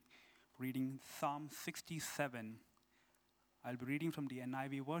reading Psalm 67. I'll be reading from the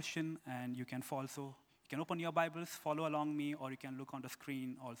NIV version, and you can open your Bibles, follow along me, or you can look on the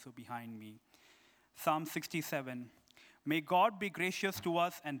screen also behind me. Psalm 67. May God be gracious to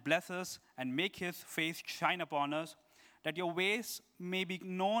us and bless us and make his face shine upon us, that your ways may be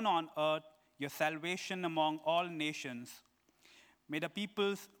known on earth, your salvation among all nations. May the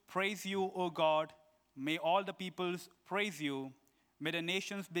peoples praise you, O God. May all the peoples praise you. May the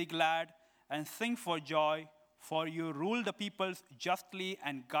nations be glad and sing for joy, for you rule the peoples justly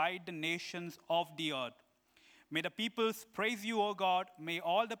and guide the nations of the earth. May the peoples praise you, O God. May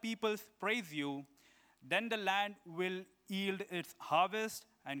all the peoples praise you. Then the land will yield its harvest,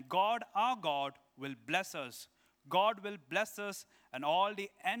 and God, our God, will bless us. God will bless us, and all the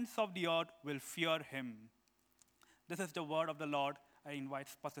ends of the earth will fear him. This is the word of the Lord. I invite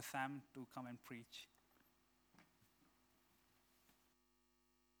Pastor Sam to come and preach.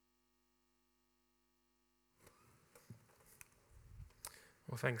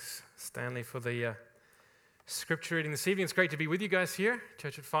 Well, thanks, Stanley, for the scripture reading this evening. It's great to be with you guys here,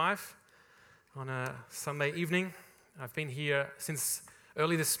 Church at 5, on a Sunday evening. I've been here since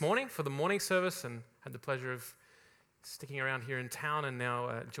early this morning for the morning service and had the pleasure of sticking around here in town and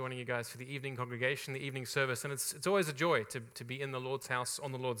now joining you guys for the evening congregation, the evening service. And it's always a joy to be in the Lord's house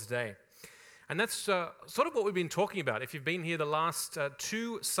on the Lord's day. And that's sort of what we've been talking about. If you've been here the last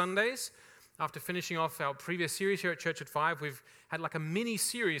 2 Sundays, after finishing off our previous series here at Church at 5, we've had like a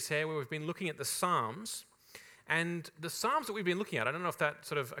mini-series here where we've been looking at the Psalms. And the Psalms that we've been looking at, I don't know if that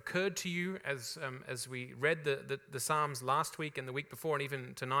sort of occurred to you as we read the Psalms last week and the week before and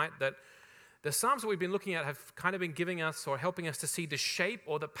even tonight, that the Psalms that we've been looking at have kind of been giving us or helping us to see the shape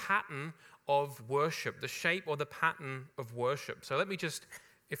or the pattern of worship, the shape or the pattern of worship. So let me just,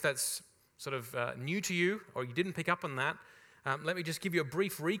 if that's sort of new to you or you didn't pick up on that, let me just give you a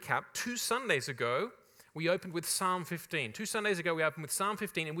brief recap. 2 Sundays ago, we opened with Psalm 15. 2 Sundays ago, we opened with Psalm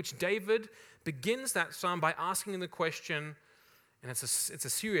 15, in which David begins that psalm by asking the question, and it's a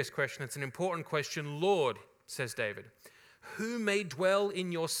serious question, it's an important question. Lord, says David, who may dwell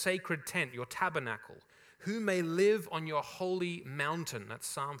in your sacred tent, your tabernacle? Who may live on your holy mountain? That's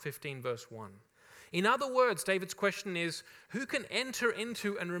Psalm 15, verse 1. In other words, David's question is, who can enter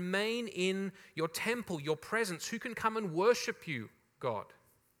into and remain in your temple, your presence? Who can come and worship you, God?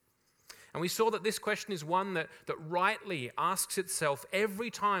 And we saw that this question is one that rightly asks itself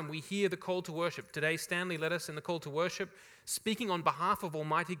every time we hear the call to worship. Today, Stanley led us in the call to worship, speaking on behalf of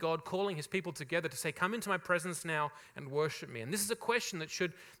Almighty God, calling his people together to say, come into my presence now and worship me. And this is a question that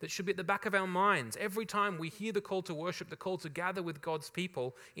should be at the back of our minds. Every time we hear the call to worship, the call to gather with God's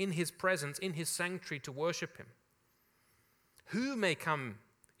people in his presence, in his sanctuary to worship him. Who may come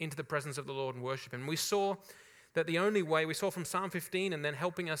into the presence of the Lord and worship him? We saw that the only way, we saw from Psalm 15, and then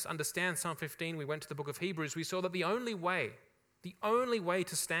helping us understand Psalm 15, we went to the book of Hebrews, we saw that the only way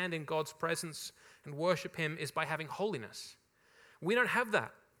to stand in God's presence and worship him is by having holiness. We don't have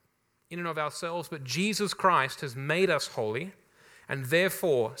that in and of ourselves, but Jesus Christ has made us holy, and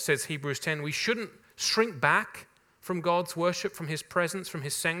therefore, says Hebrews 10, we shouldn't shrink back from God's worship, from his presence, from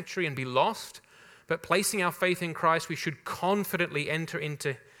his sanctuary, and be lost, but placing our faith in Christ, we should confidently enter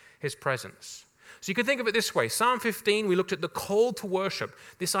into his presence. So you could think of it this way. Psalm 15, we looked at the call to worship,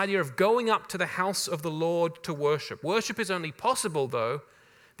 this idea of going up to the house of the Lord to worship. Worship is only possible, though,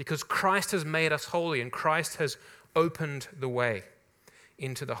 because Christ has made us holy and Christ has opened the way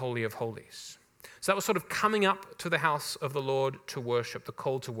into the Holy of Holies. So that was sort of coming up to the house of the Lord to worship, the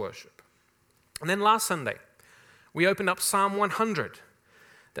call to worship. And then last Sunday, we opened up Psalm 100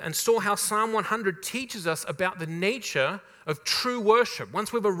 and saw how Psalm 100 teaches us about the nature of true worship.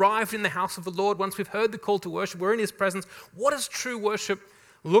 Once we've arrived in the house of the Lord, once we've heard the call to worship, we're in his presence, what does true worship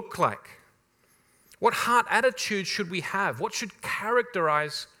look like? What heart attitude should we have? What should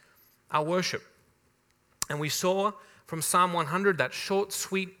characterize our worship? And we saw from Psalm 100, that short,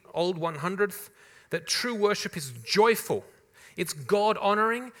 sweet, old 100th, that true worship is joyful. It's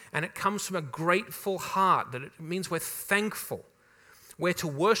God-honoring, and it comes from a grateful heart, that it means we're thankful. We're to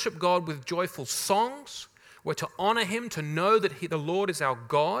worship God with joyful songs. We're to honor him, to know that the Lord is our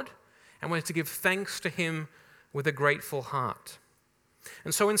God, and we're to give thanks to him with a grateful heart.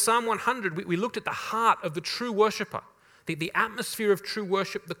 And so in Psalm 100, we looked at the heart of the true worshiper, the atmosphere of true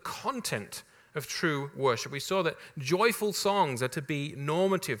worship, the content of true worship. We saw that joyful songs are to be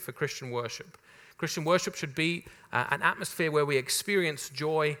normative for Christian worship. Christian worship should be an atmosphere where we experience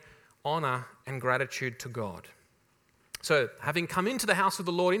joy, honor, and gratitude to God. So, having come into the house of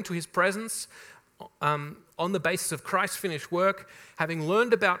the Lord, into his presence, on the basis of Christ's finished work, having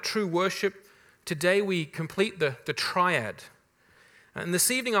learned about true worship, today we complete the triad. And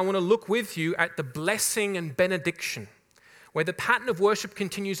this evening I want to look with you at the blessing and benediction, where the pattern of worship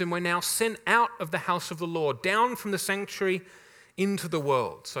continues and we're now sent out of the house of the Lord, down from the sanctuary into the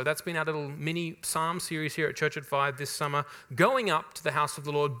world. So that's been our little mini psalm series here at Church at 5 this summer, going up to the house of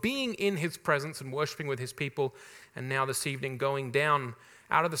the Lord, being in his presence and worshiping with his people, and now this evening going down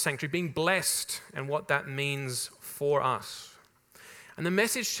out of the sanctuary, being blessed and what that means for us. And the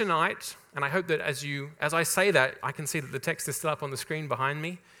message tonight, and I hope that as I say that, I can see that the text is still up on the screen behind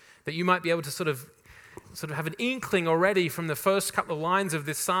me, that you might be able to sort of have an inkling already from the first couple of lines of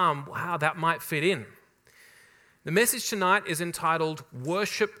this psalm, how that might fit in. The message tonight is entitled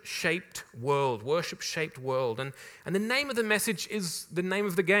Worship-Shaped World, Worship-Shaped World. And the name of the message is the name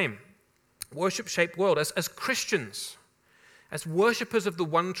of the game, Worship-Shaped World. As Christians, as worshippers of the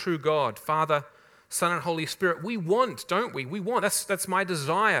one true God, Father, Son, and Holy Spirit, we want, don't we? We want, that's my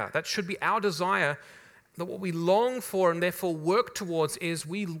desire. That should be our desire, that what we long for and therefore work towards is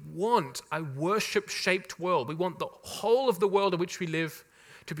we want a worship-shaped world. We want the whole of the world in which we live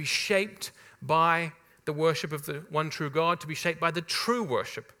to be shaped by the worship of the one true God, to be shaped by the true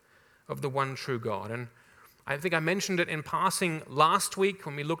worship of the one true God. And I think I mentioned it in passing last week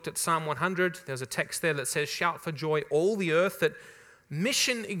when we looked at Psalm 100. There's a text there that says, "Shout for joy, all the earth," that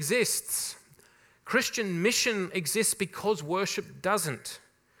mission exists. Christian mission exists because worship doesn't.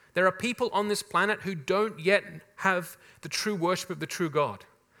 There are people on this planet who don't yet have the true worship of the true God.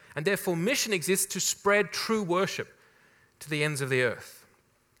 And therefore mission exists to spread true worship to the ends of the earth.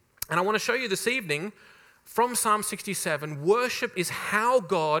 And I want to show you this evening from Psalm 67, worship is how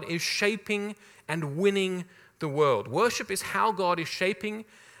God is shaping and winning the world. Worship is how God is shaping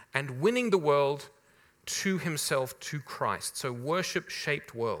and winning the world to himself, to Christ. So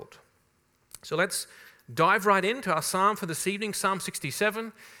worship-shaped world. So let's dive right into our psalm for this evening, Psalm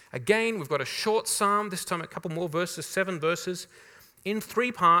 67. Again, we've got a short psalm, this time a couple more verses, 7 verses, in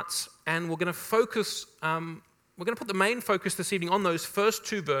 3 parts, and we're going to focus, we're going to put the main focus this evening on those first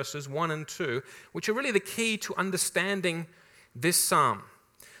 2 verses, 1 and 2, which are really the key to understanding this psalm.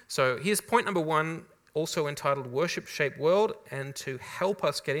 So here's point number 1, also entitled Worship-Shaped World, and to help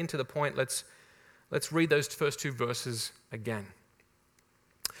us get into the point, let's read those first 2 verses again.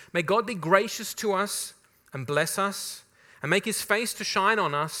 May God be gracious to us and bless us and make his face to shine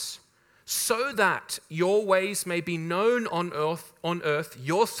on us so that your ways may be known on earth,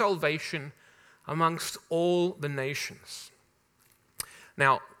 your salvation amongst all the nations.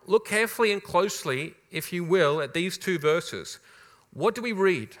 Now, look carefully and closely, if you will, at these 2 verses. What do we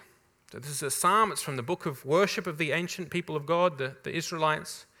read? So this is a psalm. It's from the book of worship of the ancient people of God, the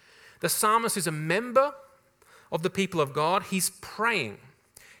Israelites. The psalmist is a member of the people of God. He's praying.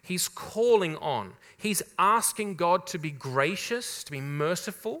 He's calling on. He's asking God to be gracious, to be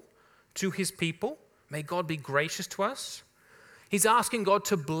merciful to his people. May God be gracious to us. He's asking God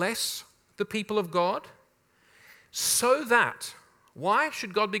to bless the people of God so that, why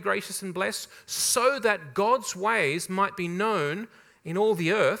should God be gracious and bless? So that God's ways might be known in all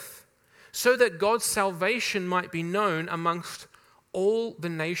the earth, so that God's salvation might be known amongst all the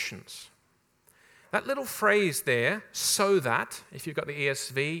nations. That little phrase there, so that, if you've got the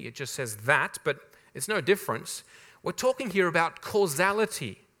ESV, it just says that, but it's no difference. We're talking here about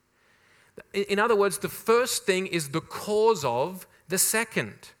causality. In other words, the first thing is the cause of the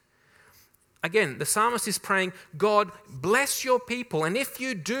second. Again, the psalmist is praying, God, bless your people. And if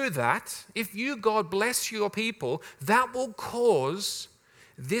you do that, if you, God, bless your people, that will cause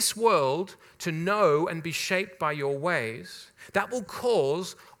this world to know and be shaped by your ways. That will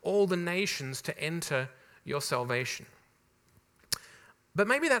cause all the nations to enter your salvation. But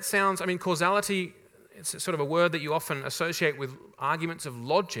maybe that sounds, causality, it's sort of a word that you often associate with arguments of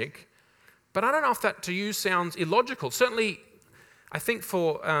logic, but I don't know if that to you sounds illogical. Certainly, I think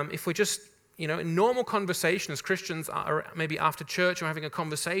if we're just, in normal conversation as Christians, or maybe after church, we're having a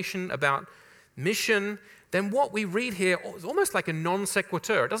conversation about mission, then what we read here is almost like a non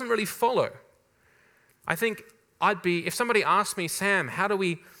sequitur. It doesn't really follow. I think if somebody asked me, Sam, how do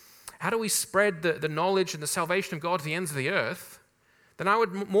we spread the knowledge and the salvation of God to the ends of the earth? Then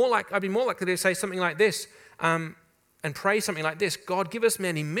I'd be more likely to say something like this, and pray something like this: God, give us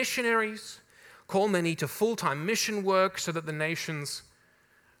many missionaries, call many to full-time mission work so that the nations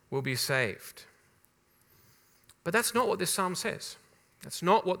will be saved. But that's not what this psalm says. That's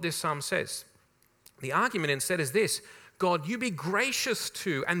not what this psalm says. The argument instead is this: God, you be gracious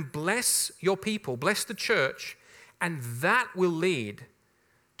to and bless your people, bless the church, and that will lead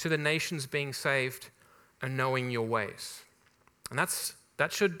to the nations being saved and knowing your ways. And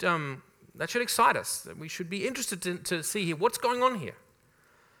that should excite us. We should be interested to see here what's going on here.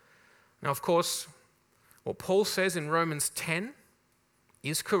 Now, of course, what Paul says in Romans 10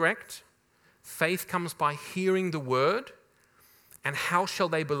 is correct. Faith comes by hearing the word. And how shall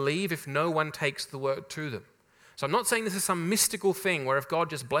they believe if no one takes the word to them? So I'm not saying this is some mystical thing where if God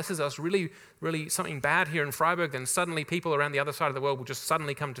just blesses us really, really something bad here in Freiburg, then suddenly people around the other side of the world will just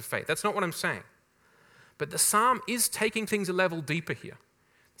suddenly come to faith. That's not what I'm saying. But the psalm is taking things a level deeper here.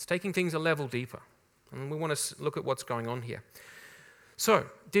 It's taking things a level deeper. And we want to look at what's going on here. So,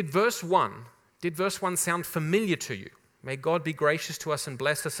 did verse 1 sound familiar to you? May God be gracious to us and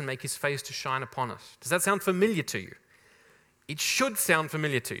bless us and make his face to shine upon us. Does that sound familiar to you? It should sound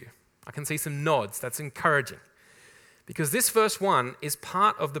familiar to you. I can see some nods. That's encouraging. Because this verse 1 is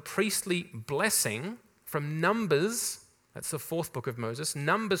part of the priestly blessing from Numbers, that's the fourth book of Moses,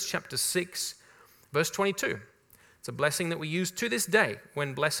 Numbers chapter 6, verse 22. It's a blessing that we use to this day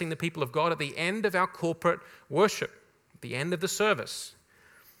when blessing the people of God at the end of our corporate worship, at the end of the service.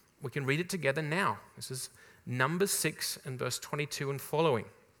 We can read it together now. This is Numbers 6 and verse 22 and following.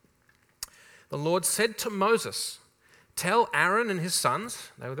 The Lord said to Moses, "Tell Aaron and his sons,"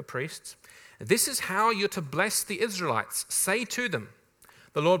 they were the priests, "this is how you're to bless the Israelites. Say to them,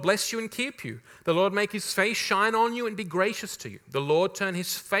 the Lord bless you and keep you. The Lord make his face shine on you and be gracious to you. The Lord turn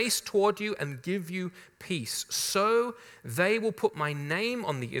his face toward you and give you peace. So they will put my name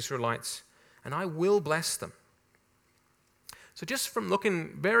on the Israelites, and I will bless them." So just from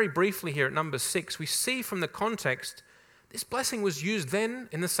looking very briefly here at number 6, we see from the context, this blessing was used then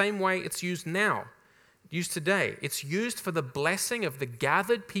in the same way it's used now. Used today. It's used for the blessing of the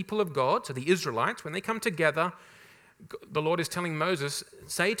gathered people of God, so the Israelites. When they come together, the Lord is telling Moses,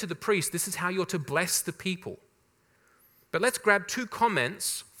 say to the priest, this is how you're to bless the people. But let's grab 2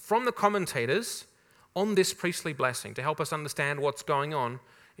 comments from the commentators on this priestly blessing to help us understand what's going on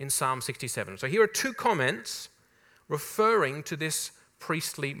in Psalm 67. So here are 2 comments referring to this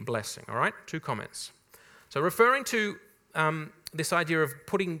priestly blessing, all right? 2 comments. So referring to this idea of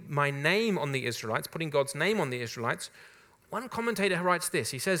putting my name on the Israelites, putting God's name on the Israelites, one commentator writes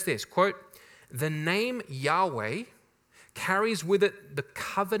this. He says this, quote, "The name Yahweh carries with it the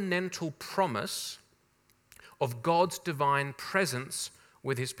covenantal promise of God's divine presence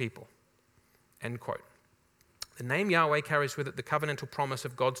with his people." End quote. The name Yahweh carries with it the covenantal promise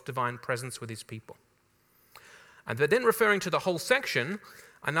of God's divine presence with his people. And then referring to the whole section,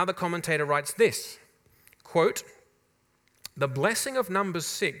 another commentator writes this, quote, "The blessing of Numbers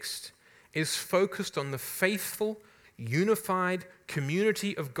 6 is focused on the faithful, unified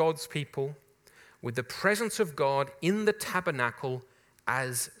community of God's people with the presence of God in the tabernacle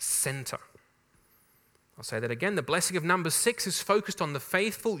as center." I'll say that again. The blessing of Numbers 6 is focused on the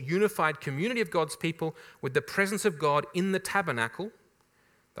faithful, unified community of God's people with the presence of God in the tabernacle,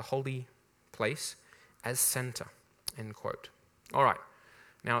 the holy place, as center. End quote. All right.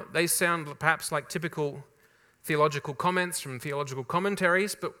 Now, they sound perhaps like typical theological comments from theological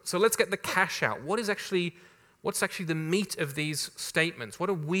commentaries, but so let's get the cash out. What's actually the meat of these statements? What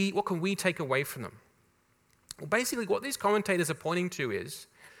can we take away from them? Well, basically what these commentators are pointing to is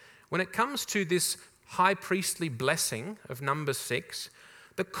when it comes to this high priestly blessing of Numbers 6,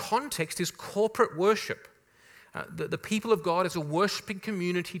 the context is corporate worship. The people of God as a worshiping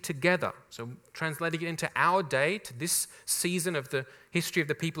community together. So translating it into our day, to this season of the history of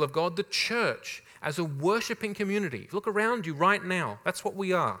the people of God, the church as a worshiping community. Look around you right now. That's what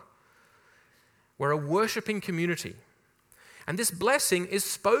we are. We're a worshiping community. And this blessing is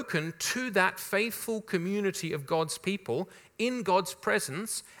spoken to that faithful community of God's people in God's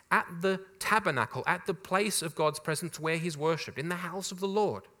presence at the tabernacle, at the place of God's presence where he's worshipped, in the house of the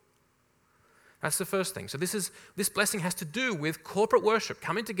Lord. That's the first thing. So this blessing has to do with corporate worship,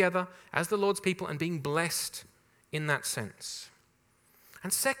 coming together as the Lord's people and being blessed in that sense.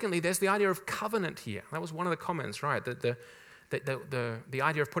 And secondly, there's the idea of covenant here. That was one of the comments, right? The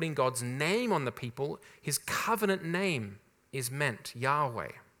idea of putting God's name on the people, his covenant name is meant,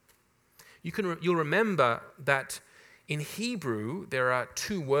 Yahweh. You'll remember that in Hebrew, there are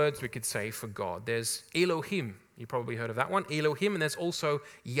 2 words we could say for God. There's Elohim. You probably heard of that one. Elohim, and there's also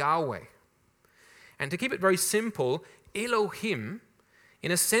Yahweh. And to keep it very simple, Elohim,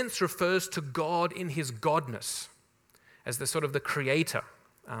 in a sense, refers to God in his godness, as the sort of the creator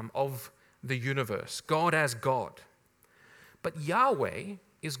of the universe, God as God. But Yahweh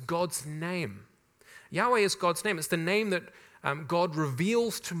is God's name. Yahweh is God's name. It's the name that God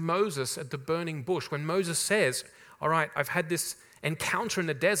reveals to Moses at the burning bush. When Moses says, all right, I've had this encounter in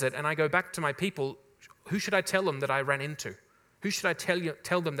the desert and I go back to my people, who should I tell them that I ran into? Who should I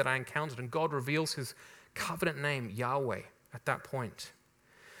tell them that I encountered? And God reveals his covenant name, Yahweh, at that point.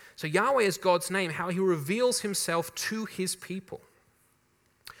 So Yahweh is God's name, how he reveals himself to his people.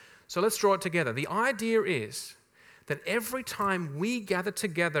 So let's draw it together. The idea is that every time we gather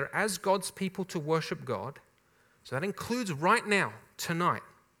together as God's people to worship God, so that includes right now, tonight,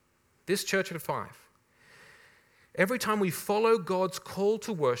 this church at 5, every time we follow God's call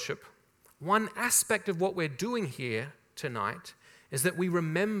to worship, one aspect of what we're doing here tonight is that we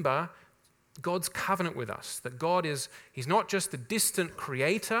remember God's covenant with us, that He's not just the distant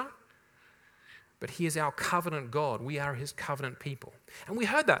creator, but He is our covenant God. We are His covenant people. And we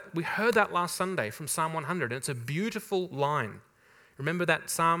heard that. We heard that last Sunday from Psalm 100, and it's a beautiful line. Remember that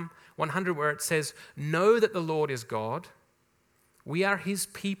Psalm 100 where it says, "Know that the Lord is God. We are His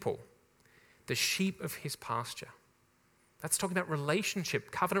people, the sheep of His pasture." That's talking about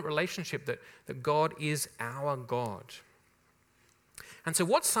relationship, covenant relationship, that God is our God. And so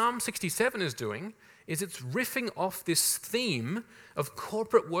what Psalm 67 is doing is it's riffing off this theme of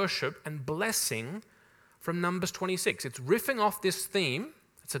corporate worship and blessing from Numbers 26. It's riffing off this theme.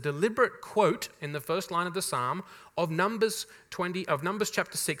 It's a deliberate quote in the first line of the psalm of Numbers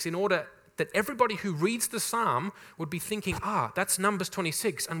chapter 6, in order that everybody who reads the psalm would be thinking, that's Numbers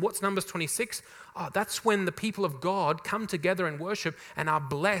 26. And what's Numbers 26? That's when the people of God come together and worship and are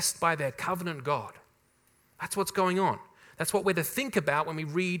blessed by their covenant God. That's what's going on. That's what we're to think about when we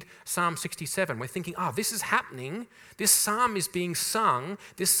read Psalm 67. We're thinking, this is happening. This psalm is being sung.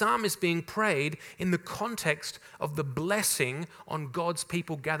 This psalm is being prayed in the context of the blessing on God's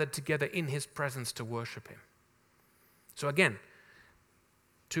people gathered together in His presence to worship Him. So again,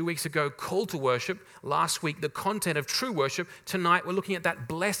 2 weeks ago, call to worship. Last week, the content of true worship. Tonight, we're looking at that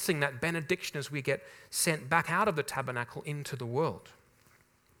blessing, that benediction as we get sent back out of the tabernacle into the world.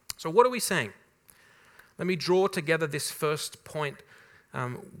 So what are we saying? Let me draw together this first point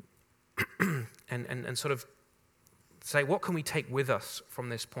and sort of say, what can we take with us from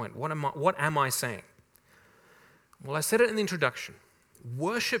this point? What am I saying? Well, I said it in the introduction.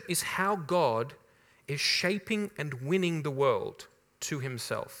 Worship is how God is shaping and winning the world to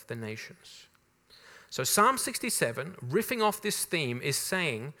Himself, the nations. So Psalm 67, riffing off this theme, is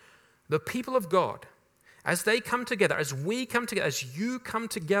saying the people of God, as they come together, as we come together, as you come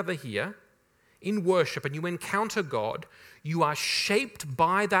together here, in worship and you encounter God, you are shaped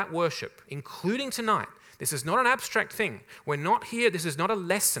by that worship, including tonight. This is not an abstract thing. We're not here, this is not a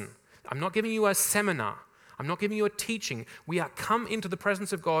lesson. I'm not giving you a seminar. I'm not giving you a teaching. We are come into the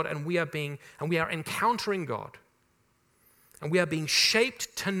presence of God and we are encountering God. And we are being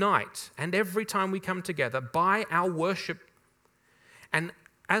shaped tonight and every time we come together by our worship. And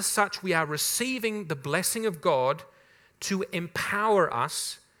as such, we are receiving the blessing of God to empower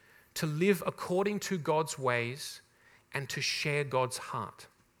us to live according to God's ways and to share God's heart.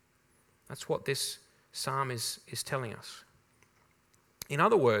 That's what this psalm is telling us. In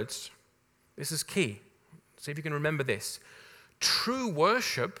other words, this is key. See if you can remember this. True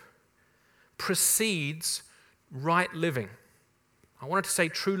worship precedes right living. I wanted to say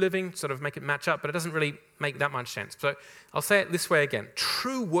true living, sort of make it match up, but it doesn't really make that much sense. So I'll say it this way again.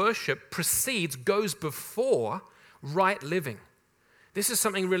 True worship goes before right living. This is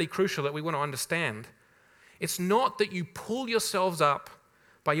something really crucial that we want to understand. It's not that you pull yourselves up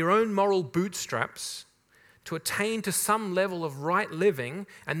by your own moral bootstraps to attain to some level of right living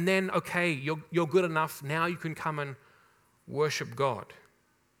and then, okay, you're good enough, now you can come and worship God.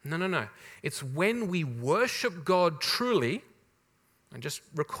 No. It's when we worship God truly, and just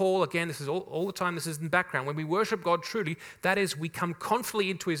recall again, this is all the time, this is in the background. When we worship God truly, that is, we come confidently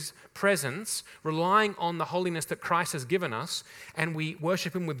into His presence, relying on the holiness that Christ has given us, and we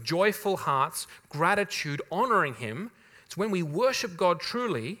worship Him with joyful hearts, gratitude, honoring Him. It's when we worship God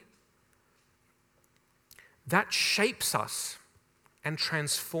truly, that shapes us and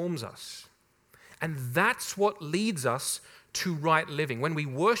transforms us. And that's what leads us to right living. When we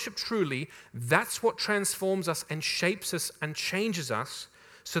worship truly, that's what transforms us and shapes us and changes us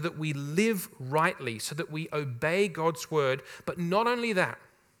so that we live rightly, so that we obey God's word, but not only that,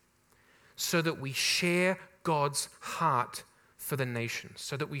 so that we share God's heart for the nations,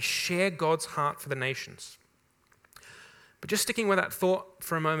 so that we share God's heart for the nations. But just sticking with that thought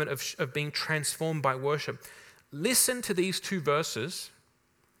for a moment of being transformed by worship, listen to these two verses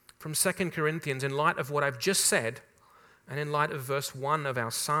from 2 Corinthians in light of what I've just said. And in light of verse 1 of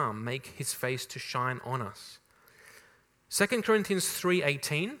our psalm, make His face to shine on us. 2 Corinthians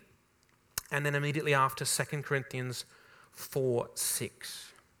 3:18, and then immediately after 2 Corinthians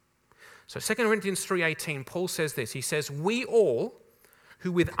 4:6. So 2 Corinthians 3:18, Paul says this. He says, we all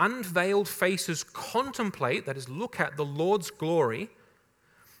who with unveiled faces contemplate, that is, look at the Lord's glory,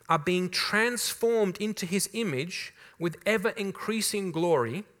 are being transformed into His image with ever-increasing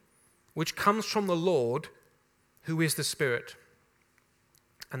glory, which comes from the Lord, who is the Spirit.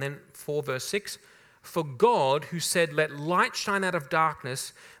 And then 4 verse 6, For God, who said, 'Let light shine out of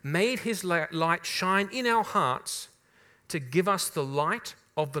darkness,' made his light shine in our hearts to give us the light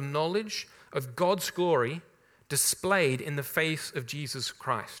of the knowledge of God's glory displayed in the face of Jesus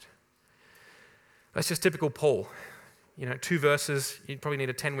Christ." That's just typical Paul. 2 verses, you'd probably need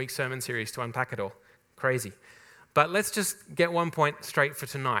a 10-week sermon series to unpack it all. Crazy. But let's just get one point straight for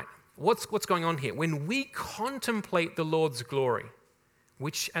tonight. What's going on here? When we contemplate the Lord's glory,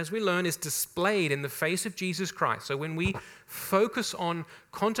 which, as we learn, is displayed in the face of Jesus Christ. So when we focus on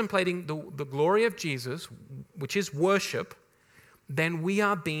contemplating the glory of Jesus, which is worship, then we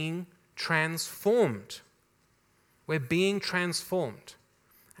are being transformed. We're being transformed.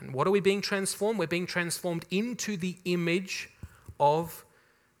 And what are we being transformed? We're being transformed into the image of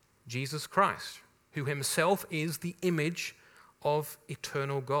Jesus Christ, who himself is the image of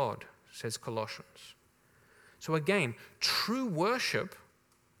eternal God, says Colossians. So again, true worship,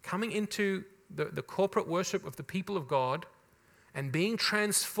 coming into the corporate worship of the people of God and being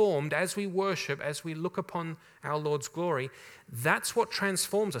transformed as we worship, as we look upon our Lord's glory, that's what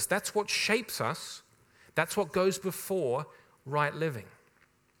transforms us. That's what shapes us. That's what goes before right living.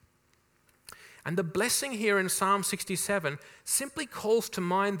 And the blessing here in Psalm 67 simply calls to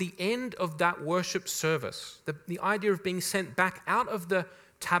mind the end of that worship service, the idea of being sent back out of the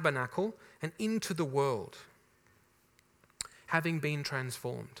tabernacle and into the world, having been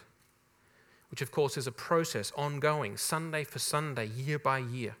transformed, which of course is a process ongoing, Sunday for Sunday, year by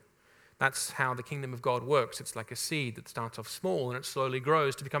year. That's how the kingdom of God works. It's like a seed that starts off small and it slowly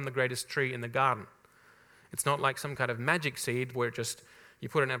grows to become the greatest tree in the garden. It's not like some kind of magic seed where you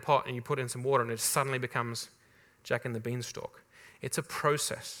put it in a pot and you put in some water and it suddenly becomes Jack and the Beanstalk. It's a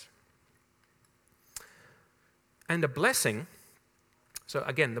process. And a blessing, so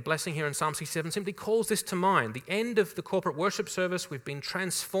again, the blessing here in Psalm 67 simply calls this to mind. The end of the corporate worship service, we've been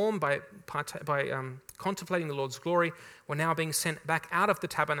transformed by contemplating the Lord's glory. We're now being sent back out of the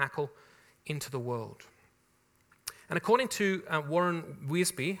tabernacle into the world. And according to Warren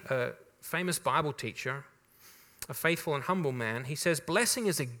Wiersbe, a famous Bible teacher, a faithful and humble man, he says, blessing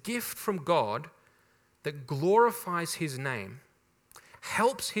is a gift from God that glorifies his name,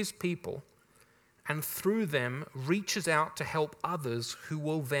 helps his people, and through them reaches out to help others who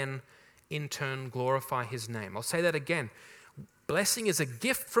will then in turn glorify his name. I'll say that again. Blessing is a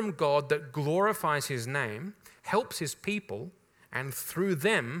gift from God that glorifies his name, helps his people, and through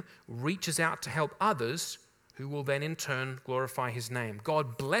them reaches out to help others who will then in turn glorify his name.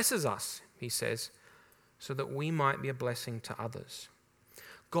 God blesses us, he says, so that we might be a blessing to others.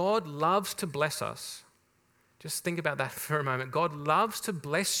 God loves to bless us. Just think about that for a moment. God loves to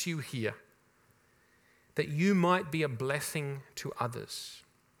bless you here, that you might be a blessing to others.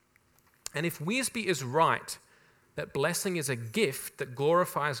 And if Wiersbe is right, that blessing is a gift that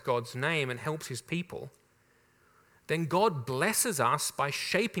glorifies God's name and helps his people, then God blesses us by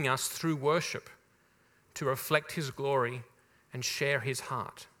shaping us through worship to reflect his glory and share his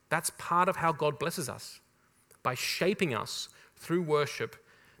heart. That's part of how God blesses us, by shaping us through worship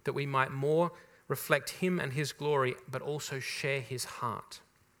that we might more reflect him and his glory, but also share his heart.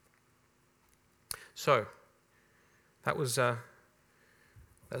 So,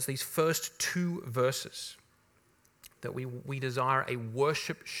 that's these first 2 verses, that we desire a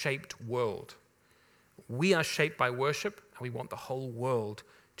worship-shaped world. We are shaped by worship, and we want the whole world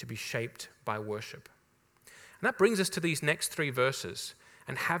to be shaped by worship. And that brings us to these next 3 verses,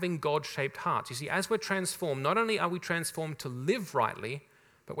 and having God-shaped hearts. You see, as we're transformed, not only are we transformed to live rightly,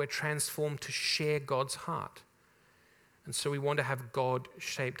 but we're transformed to share God's heart. And so we want to have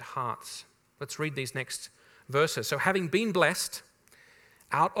God-shaped hearts. Let's read these next verses. So having been blessed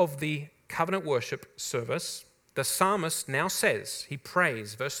out of the covenant worship service, the psalmist now says, he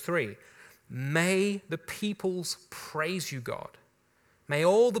prays, verse 3, "May the peoples praise you, God. May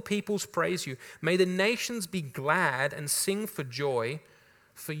all the peoples praise you. May the nations be glad and sing for joy,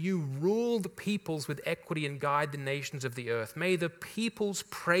 for you rule the peoples with equity and guide the nations of the earth. May the peoples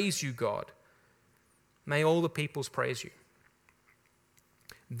praise you, God. May all the peoples praise you."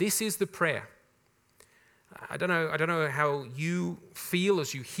 This is the prayer. I don't know how you feel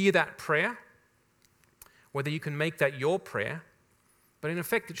as you hear that prayer, whether you can make that your prayer, but in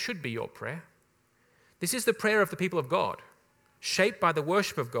effect it should be your prayer. This is the prayer of the people of God, shaped by the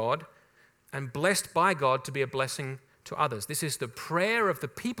worship of God and blessed by God to be a blessing to others. This is the prayer of the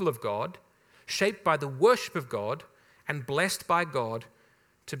people of God, shaped by the worship of God and blessed by God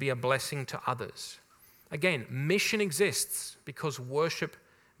to be a blessing to others. Again, mission exists because worship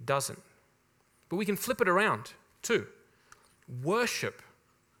doesn't. But we can flip it around too. Worship,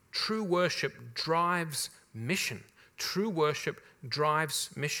 true worship drives mission. True worship drives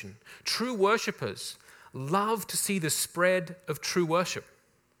mission. True worshippers love to see the spread of true worship.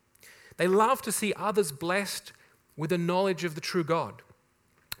 They love to see others blessed with a knowledge of the true God.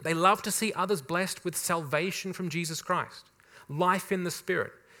 They love to see others blessed with salvation from Jesus Christ, life in the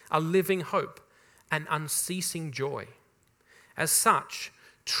Spirit, a living hope, and unceasing joy. As such,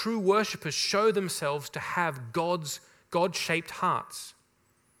 true worshippers show themselves to have God-shaped hearts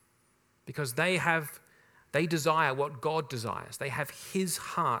because they desire what God desires. They have His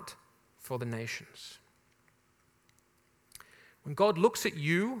heart for the nations. When God looks at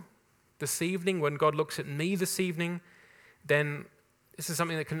you this evening, when God looks at me this evening, then this is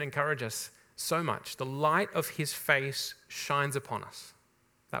something that can encourage us so much. The light of His face shines upon us.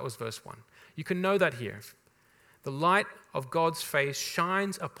 That was verse 1. You can know that here. The light of God's face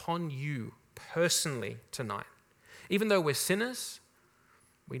shines upon you personally tonight. Even though we're sinners,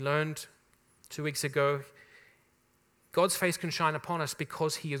 we learned 2 weeks ago, God's face can shine upon us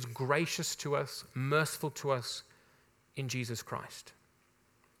because He is gracious to us, merciful to us in Jesus Christ.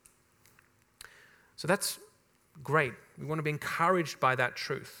 So that's great. We want to be encouraged by that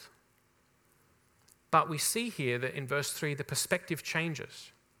truth. But we see here that in verse 3, the perspective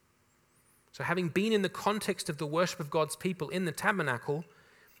changes. So having been in the context of the worship of God's people in the tabernacle,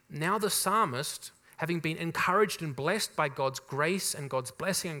 now the psalmist, having been encouraged and blessed by God's grace and God's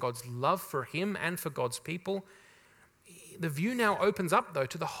blessing and God's love for him and for God's people, the view now opens up, though,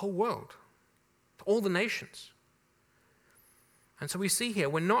 to the whole world, to all the nations. And so we see here,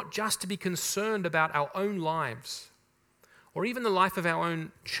 we're not just to be concerned about our own lives or even the life of our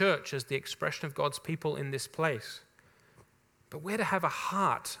own church as the expression of God's people in this place, but we're to have a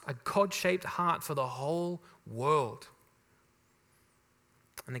heart, a God-shaped heart for the whole world.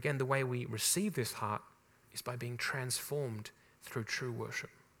 And again, the way we receive this heart is by being transformed through true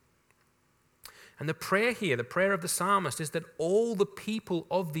worship. And the prayer here, the prayer of the psalmist, is that all the people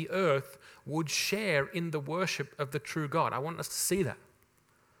of the earth would share in the worship of the true God. I want us to see that.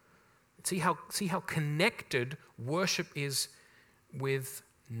 See how connected worship is with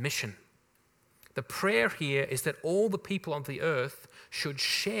mission. The prayer here is that all the people on the earth should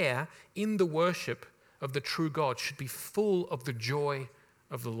share in the worship of the true God, should be full of the joy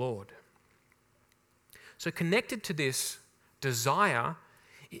of the Lord. So connected to this desire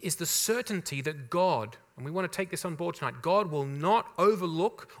is the certainty that God, and we want to take this on board tonight, God will not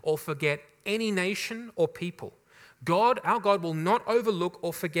overlook or forget any nation or people. Our God will not overlook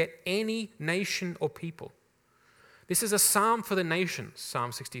or forget any nation or people. This is a psalm for the nations,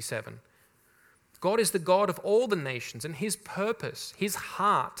 Psalm 67. God is the God of all the nations, and His purpose, His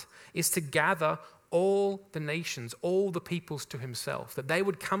heart, is to gather all the nations, all the peoples to Himself, that they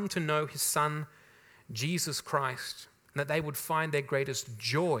would come to know His Son, Jesus Christ, and that they would find their greatest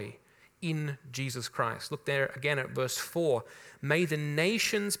joy in Jesus Christ. Look there again at verse 4. May the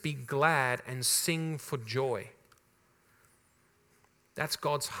nations be glad and sing for joy. That's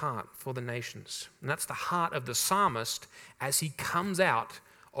God's heart for the nations. And that's the heart of the psalmist as he comes out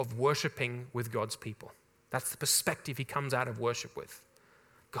of worshiping with God's people. That's the perspective he comes out of worship with.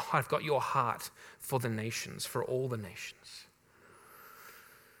 God, I've got your heart for the nations, for all the nations.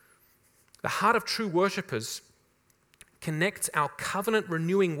 The heart of true worshipers connects our covenant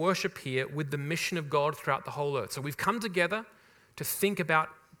renewing worship here with the mission of God throughout the whole earth. So we've come together to think about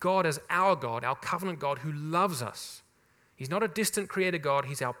God as our God, our covenant God who loves us. He's not a distant creator God.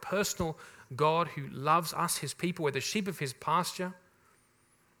 He's our personal God who loves us, His people. We're the sheep of His pasture.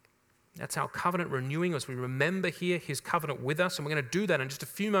 That's our covenant renewing as we remember here His covenant with us. And we're going to do that in just a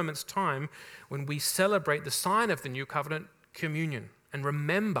few moments' time when we celebrate the sign of the new covenant, communion, and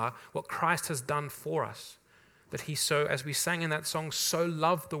remember what Christ has done for us. That He so, as we sang in that song, so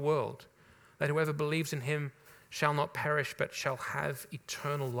loved the world that whoever believes in Him shall not perish but shall have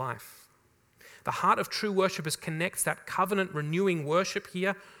eternal life. The heart of true worshipers connects that covenant renewing worship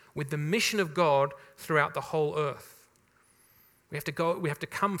here with the mission of God throughout the whole earth. We have to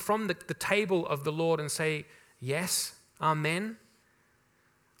come from the table of the Lord and say, yes, amen.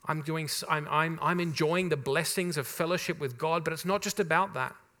 I'm enjoying the blessings of fellowship with God, but it's not just about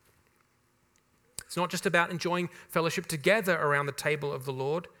that. It's not just about enjoying fellowship together around the table of the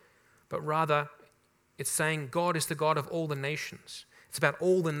Lord, but rather it's saying God is the God of all the nations. It's about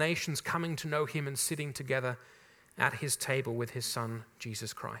all the nations coming to know Him and sitting together at His table with His Son,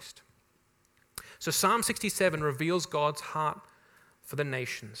 Jesus Christ. So Psalm 67 reveals God's heart for the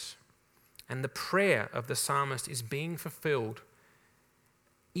nations. And the prayer of the psalmist is being fulfilled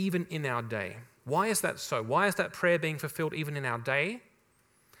even in our day. Why is that so? Why is that prayer being fulfilled even in our day?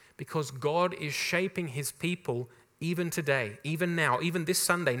 Because God is shaping His people even today, even now, even this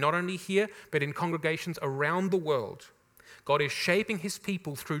Sunday, not only here, but in congregations around the world. God is shaping his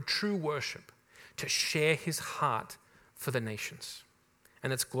people through true worship to share his heart for the nations.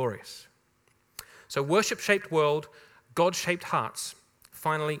 And it's glorious. So worship-shaped world, God-shaped hearts.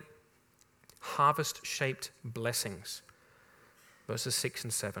 Finally, harvest-shaped blessings. Verses 6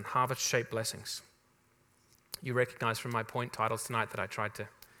 and 7, harvest-shaped blessings. You recognize from my point titles tonight that I tried to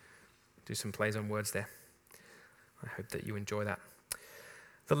do some plays on words there. I hope that you enjoy that.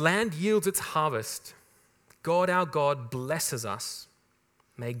 The land yields its harvest. God, our God, blesses us.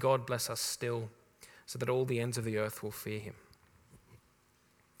 May God bless us still, so that all the ends of the earth will fear him.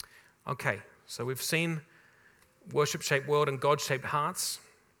 Okay, so we've seen worship-shaped world and God-shaped hearts.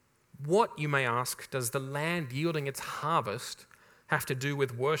 What, you may ask, does the land yielding its harvest have to do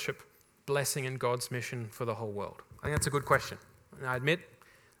with worship, blessing, and God's mission for the whole world? I think that's a good question. And I admit,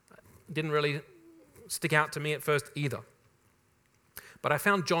 it didn't really stick out to me at first either. But I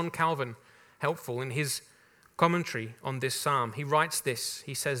found John Calvin helpful in his commentary on this psalm. He writes this,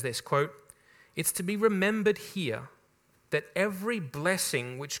 he says this, quote, "It's to be remembered here that every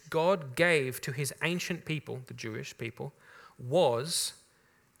blessing which God gave to his ancient people, the Jewish people, was,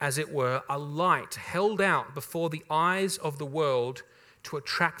 as it were, a light held out before the eyes of the world to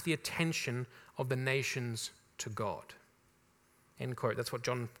attract the attention of the nations to God." End quote. That's what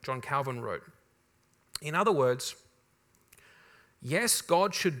John Calvin wrote. In other words, yes,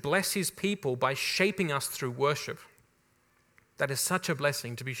 God should bless his people by shaping us through worship. That is such a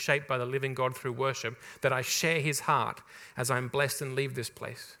blessing to be shaped by the living God through worship, that I share his heart as I'm blessed and leave this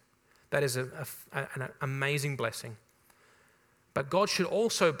place. That is an amazing blessing. But God should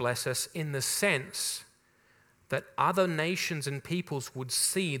also bless us in the sense that other nations and peoples would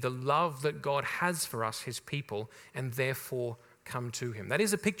see the love that God has for us, his people, and therefore come to him. That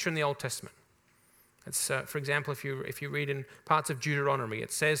is a picture in the Old Testament. It's, for example, if you read in parts of Deuteronomy,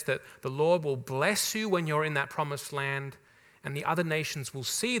 it says that the Lord will bless you when you're in that promised land, and the other nations will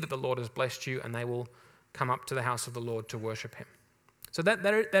see that the Lord has blessed you, and they will come up to the house of the Lord to worship him. So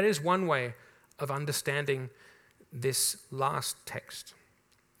that is one way of understanding this last text.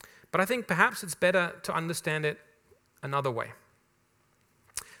 But I think perhaps it's better to understand it another way.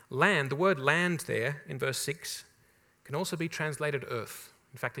 Land, the word land there in verse 6, can also be translated earth.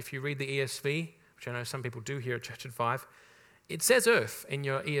 In fact, if you read the ESV, which I know some people do here at Church at 5, it says earth in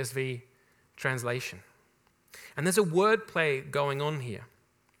your ESV translation. And there's a word play going on here.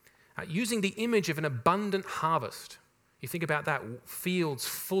 Using the image of an abundant harvest. You think about that, fields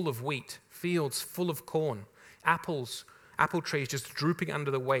full of wheat, fields full of corn, apple trees just drooping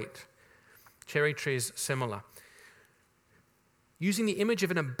under the weight, cherry trees similar. Using the image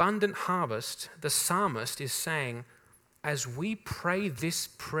of an abundant harvest, the psalmist is saying, as we pray this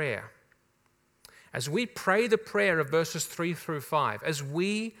prayer, as we pray the prayer of verses 3 through 5, as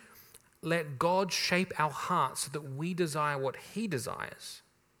we let God shape our hearts so that we desire what he desires,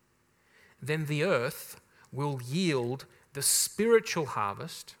 then the earth will yield the spiritual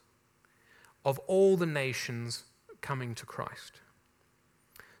harvest of all the nations coming to Christ.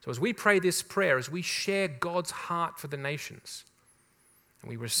 So as we pray this prayer, as we share God's heart for the nations, and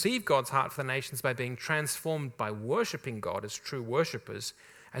we receive God's heart for the nations by being transformed by worshiping God as true worshippers,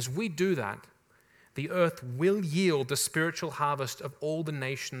 as we do that, the earth will yield the spiritual harvest of all the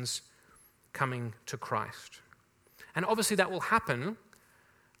nations coming to Christ. And obviously that will happen,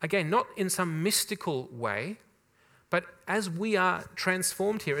 again, not in some mystical way, but as we are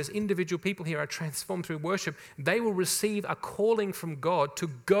transformed here, as individual people here are transformed through worship, they will receive a calling from God to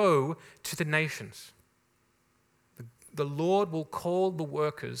go to the nations. The Lord will call the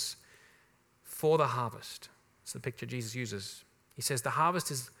workers for the harvest. It's the picture Jesus uses. He says the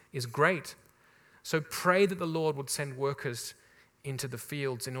harvest is great. So pray that the Lord would send workers into the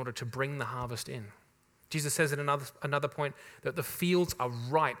fields in order to bring the harvest in. Jesus says at another point that the fields are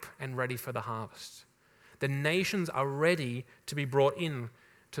ripe and ready for the harvest. The nations are ready to be brought in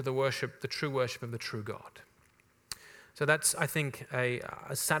to the worship, the true worship of the true God. So that's, I think, a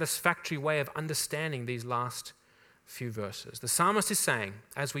satisfactory way of understanding these last few verses. The psalmist is saying,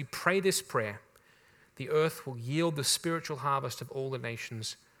 as we pray this prayer, the earth will yield the spiritual harvest of all the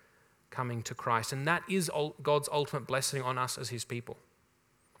nations coming to Christ. And that is God's ultimate blessing on us as his people.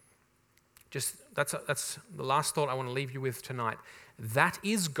 That's the last thought I want to leave you with tonight. That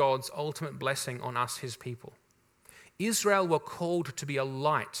is God's ultimate blessing on us, his people. Israel were called to be a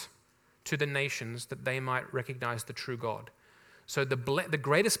light to the nations that they might recognize the true God. So the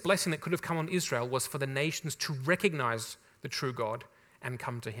greatest blessing that could have come on Israel was for the nations to recognize the true God and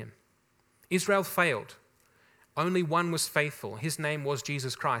come to him. Israel failed. Only one was faithful. His name was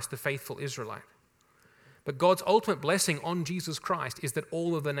Jesus Christ, the faithful Israelite. But God's ultimate blessing on Jesus Christ is that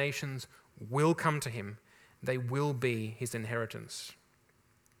all of the nations will come to him they will be his inheritance.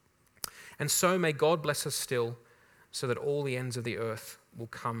 And so may God bless us still, so that all the ends of the earth will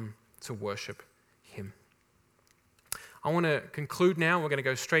come to worship him. I want to conclude now. We're going to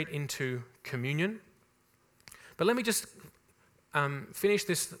go straight into communion. But let me just finish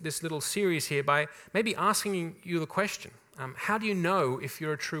this little series here by maybe asking you the question, how do you know if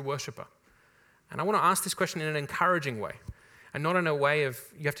you're a true worshiper? And I want to ask this question in an encouraging way, and not in a way of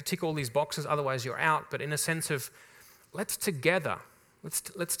you have to tick all these boxes, otherwise you're out, but in a sense of let's together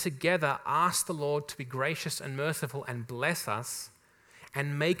ask the Lord to be gracious and merciful and bless us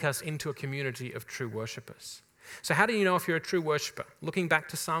and make us into a community of true worshippers. So how do you know if you're a true worshiper? Looking back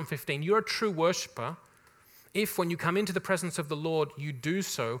to Psalm 15, you're a true worshiper if when you come into the presence of the Lord, you do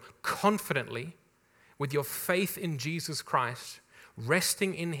so confidently with your faith in Jesus Christ,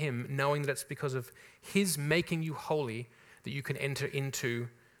 resting in him, knowing that it's because of his making you holy that you can enter into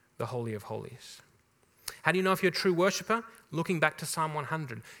the Holy of Holies. How do you know if you're a true worshiper? Looking back to Psalm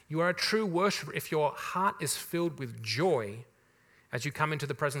 100. You are a true worshiper if your heart is filled with joy as you come into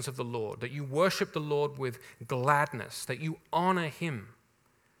the presence of the Lord, that you worship the Lord with gladness, that you honor him,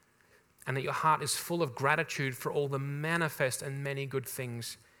 and that your heart is full of gratitude for all the manifest and many good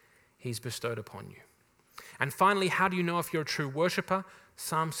things he's bestowed upon you. And finally, how do you know if you're a true worshiper?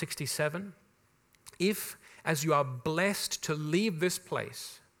 Psalm 67. If, as you are blessed to leave this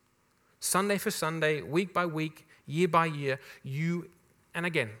place, Sunday for Sunday, week by week, year by year, and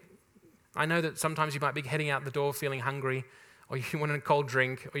again, I know that sometimes you might be heading out the door feeling hungry, or you want a cold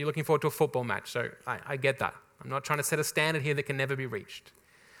drink, or you're looking forward to a football match, so I get that. I'm not trying to set a standard here that can never be reached.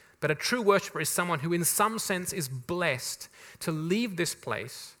 But a true worshiper is someone who in some sense is blessed to leave this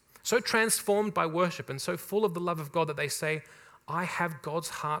place so transformed by worship and so full of the love of God that they say, I have God's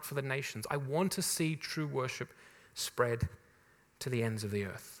heart for the nations. I want to see true worship spread to the ends of the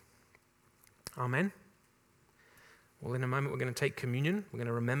earth. Amen. Well, in a moment, we're going to take communion. We're going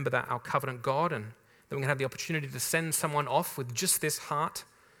to remember that our covenant God, and then we're going to have the opportunity to send someone off with just this heart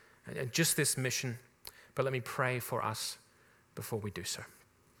and just this mission. But let me pray for us before we do so.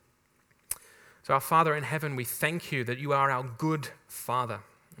 So our Father in heaven, we thank you that you are our good Father.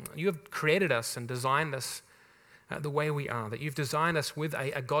 You have created us and designed us the way we are, that you've designed us with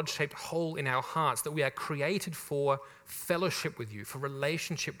a God-shaped hole in our hearts, that we are created for fellowship with you, for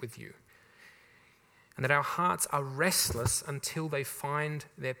relationship with you, and that our hearts are restless until they find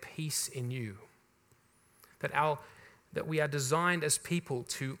their peace in you, that we are designed as people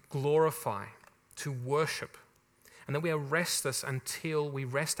to glorify, to worship, and that we are restless until we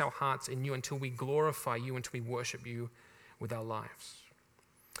rest our hearts in you, until we glorify you, until we worship you with our lives.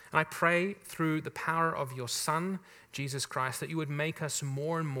 And I pray through the power of your Son, Jesus Christ, that you would make us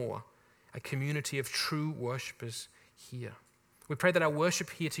more and more a community of true worshipers here. We pray that our worship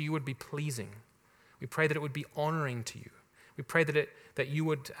here to you would be pleasing. We pray that it would be honoring to you. We pray that you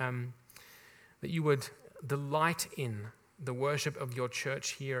would delight in the worship of your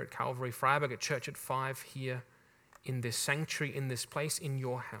church here at Calvary Freiburg, at Church at 5 here in this sanctuary, in this place, in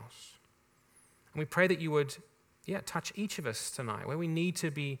your house. And we pray that you would touch each of us tonight where we need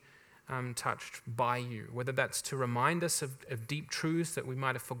to be touched by you, whether that's to remind us of deep truths that we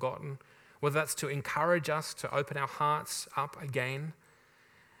might have forgotten, whether that's to encourage us to open our hearts up again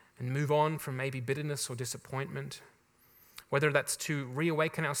and move on from maybe bitterness or disappointment, whether that's to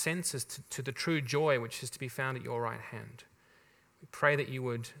reawaken our senses to the true joy which is to be found at your right hand. We pray that you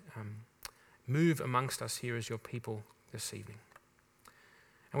would move amongst us here as your people this evening.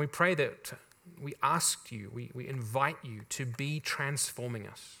 And we pray that we ask you, we invite you to be transforming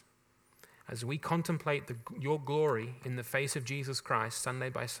us. As we contemplate your glory in the face of Jesus Christ Sunday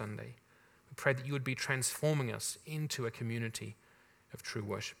by Sunday, we pray that you would be transforming us into a community of true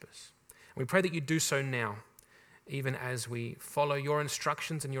worshippers. And we pray that you do so now, even as we follow your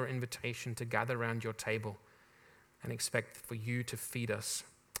instructions and your invitation to gather around your table and expect for you to feed us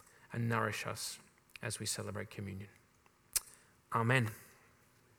and nourish us as we celebrate communion. Amen.